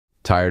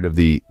Tired of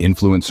the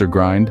influencer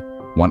grind?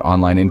 Want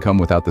online income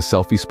without the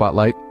selfie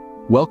spotlight?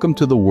 Welcome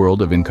to the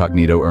world of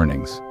Incognito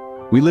earnings.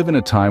 We live in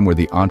a time where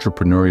the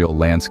entrepreneurial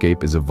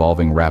landscape is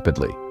evolving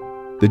rapidly.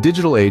 The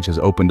digital age has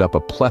opened up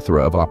a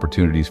plethora of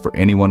opportunities for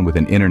anyone with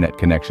an internet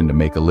connection to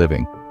make a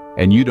living,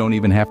 and you don't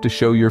even have to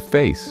show your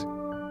face.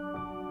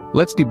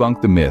 Let's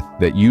debunk the myth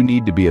that you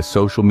need to be a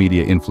social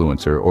media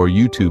influencer or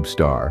YouTube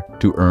star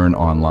to earn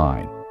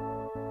online.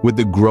 With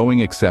the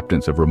growing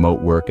acceptance of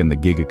remote work and the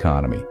gig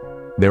economy,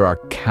 there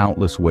are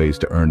countless ways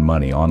to earn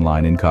money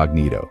online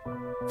incognito.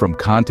 From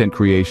content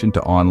creation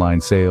to online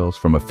sales,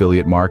 from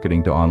affiliate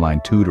marketing to online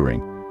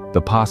tutoring,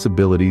 the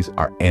possibilities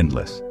are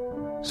endless.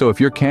 So if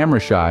you're camera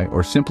shy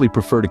or simply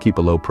prefer to keep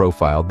a low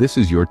profile, this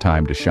is your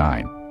time to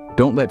shine.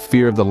 Don't let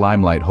fear of the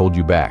limelight hold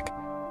you back.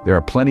 There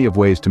are plenty of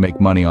ways to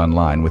make money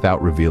online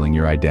without revealing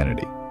your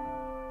identity.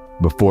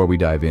 Before we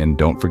dive in,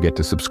 don't forget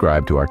to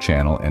subscribe to our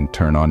channel and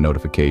turn on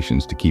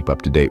notifications to keep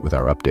up to date with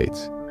our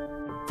updates.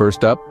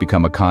 First up,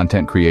 become a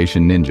content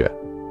creation ninja.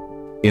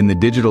 In the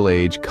digital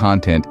age,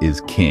 content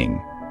is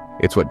king.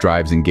 It's what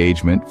drives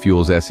engagement,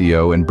 fuels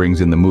SEO, and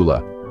brings in the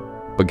moolah.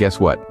 But guess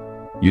what?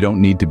 You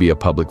don't need to be a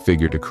public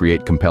figure to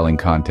create compelling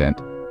content.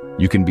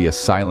 You can be a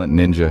silent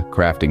ninja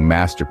crafting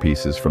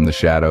masterpieces from the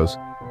shadows.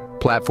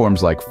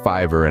 Platforms like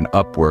Fiverr and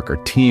Upwork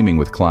are teeming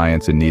with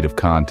clients in need of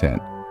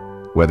content.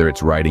 Whether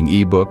it's writing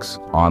ebooks,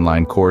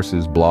 online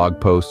courses, blog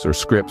posts, or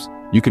scripts,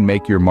 you can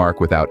make your mark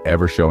without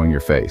ever showing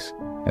your face.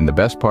 And the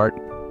best part?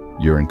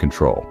 You're in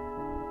control.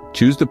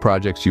 Choose the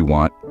projects you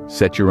want,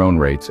 set your own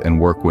rates, and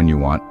work when you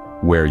want,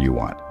 where you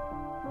want.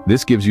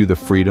 This gives you the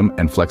freedom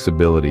and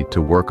flexibility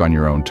to work on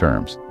your own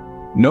terms.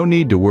 No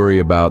need to worry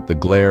about the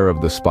glare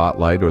of the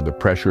spotlight or the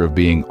pressure of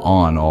being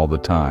on all the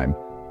time.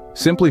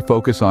 Simply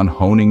focus on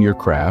honing your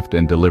craft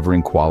and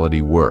delivering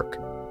quality work.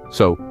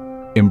 So,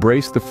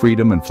 embrace the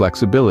freedom and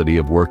flexibility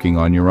of working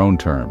on your own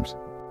terms.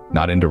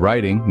 Not into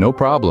writing? No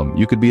problem.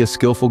 You could be a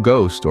skillful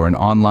ghost or an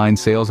online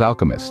sales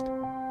alchemist.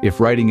 If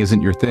writing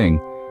isn't your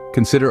thing,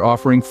 consider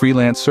offering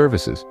freelance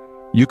services.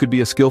 You could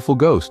be a skillful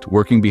ghost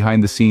working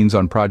behind the scenes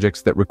on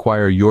projects that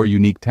require your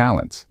unique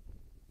talents.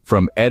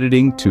 From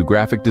editing to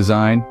graphic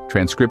design,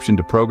 transcription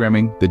to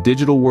programming, the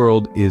digital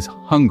world is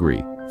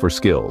hungry for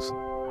skills.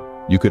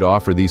 You could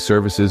offer these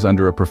services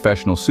under a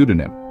professional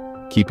pseudonym,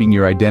 keeping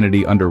your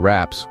identity under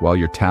wraps while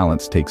your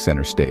talents take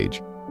center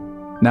stage.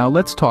 Now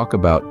let's talk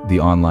about the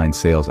online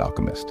sales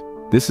alchemist.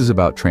 This is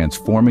about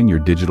transforming your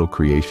digital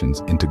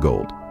creations into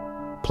gold.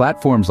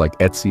 Platforms like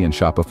Etsy and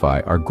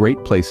Shopify are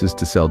great places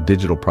to sell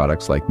digital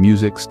products like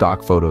music,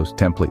 stock photos,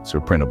 templates, or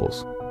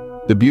printables.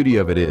 The beauty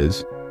of it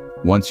is,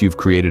 once you've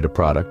created a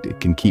product, it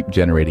can keep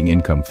generating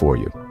income for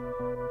you.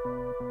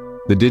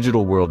 The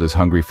digital world is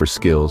hungry for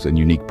skills and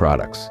unique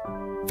products.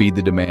 Feed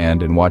the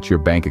demand and watch your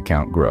bank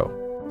account grow.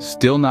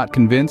 Still not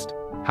convinced?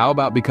 How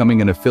about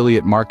becoming an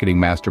affiliate marketing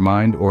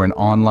mastermind or an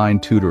online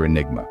tutor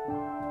enigma?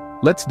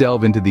 Let's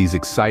delve into these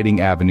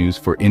exciting avenues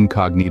for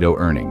incognito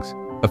earnings.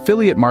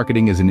 Affiliate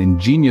marketing is an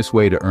ingenious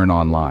way to earn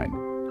online.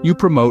 You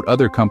promote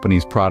other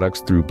companies'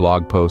 products through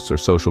blog posts or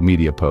social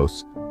media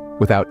posts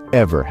without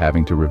ever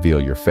having to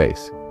reveal your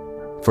face.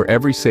 For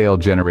every sale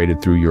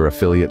generated through your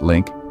affiliate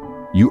link,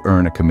 you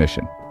earn a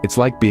commission. It's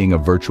like being a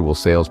virtual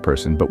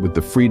salesperson, but with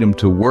the freedom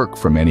to work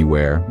from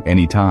anywhere,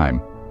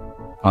 anytime.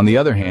 On the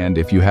other hand,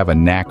 if you have a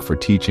knack for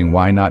teaching,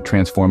 why not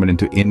transform it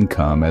into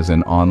income as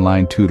an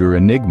online tutor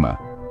enigma?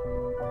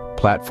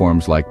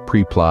 Platforms like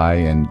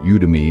Preply and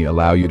Udemy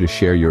allow you to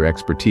share your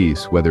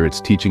expertise, whether it's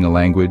teaching a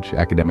language,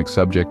 academic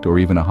subject, or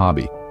even a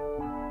hobby.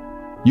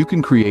 You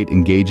can create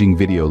engaging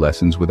video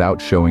lessons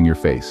without showing your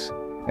face,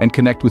 and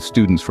connect with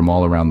students from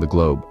all around the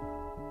globe.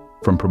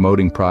 From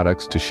promoting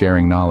products to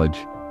sharing knowledge,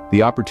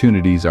 the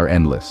opportunities are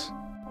endless.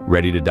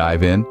 Ready to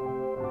dive in?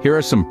 Here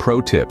are some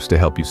pro tips to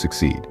help you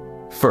succeed.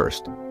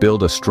 First,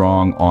 build a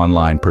strong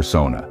online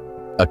persona.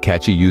 A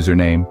catchy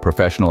username,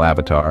 professional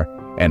avatar,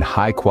 and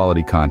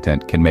high-quality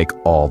content can make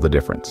all the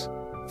difference.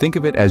 Think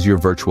of it as your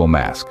virtual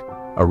mask,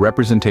 a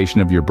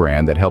representation of your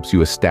brand that helps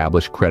you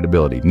establish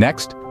credibility.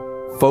 Next,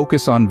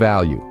 focus on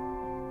value.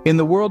 In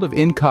the world of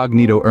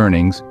incognito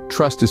earnings,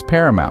 trust is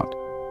paramount.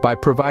 By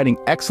providing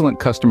excellent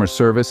customer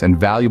service and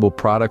valuable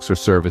products or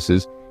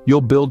services,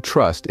 you'll build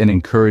trust and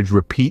encourage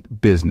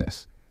repeat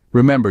business.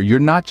 Remember, you're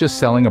not just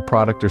selling a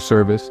product or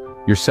service,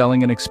 you're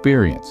selling an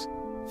experience.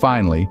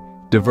 Finally,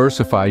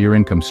 diversify your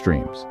income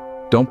streams.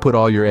 Don't put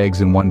all your eggs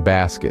in one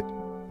basket.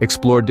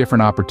 Explore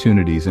different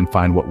opportunities and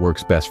find what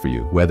works best for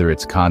you, whether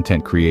it's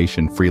content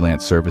creation,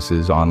 freelance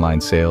services,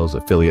 online sales,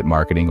 affiliate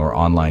marketing, or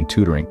online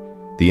tutoring.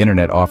 The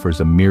internet offers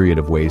a myriad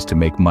of ways to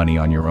make money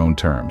on your own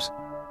terms.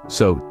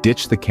 So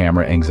ditch the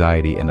camera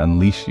anxiety and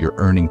unleash your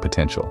earning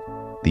potential.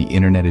 The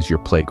internet is your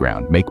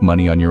playground. Make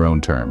money on your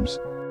own terms.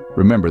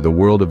 Remember, the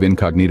world of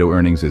incognito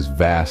earnings is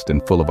vast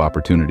and full of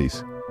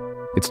opportunities.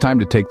 It's time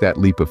to take that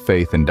leap of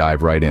faith and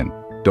dive right in.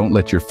 Don't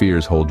let your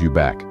fears hold you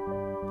back.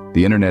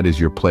 The internet is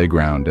your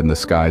playground and the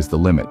sky's the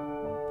limit.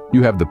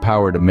 You have the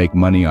power to make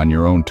money on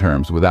your own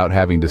terms without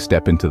having to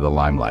step into the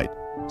limelight.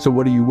 So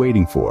what are you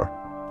waiting for?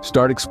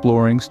 Start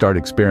exploring, start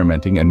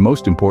experimenting, and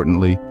most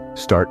importantly,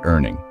 start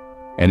earning.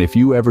 And if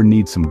you ever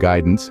need some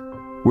guidance,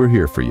 we're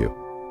here for you.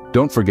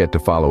 Don't forget to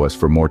follow us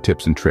for more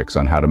tips and tricks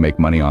on how to make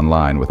money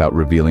online without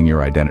revealing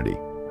your identity.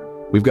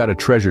 We've got a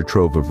treasure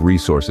trove of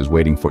resources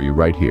waiting for you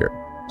right here.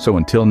 So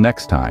until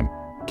next time,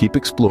 keep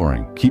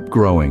exploring, keep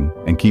growing,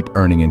 and keep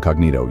earning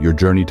incognito. Your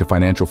journey to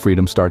financial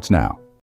freedom starts now.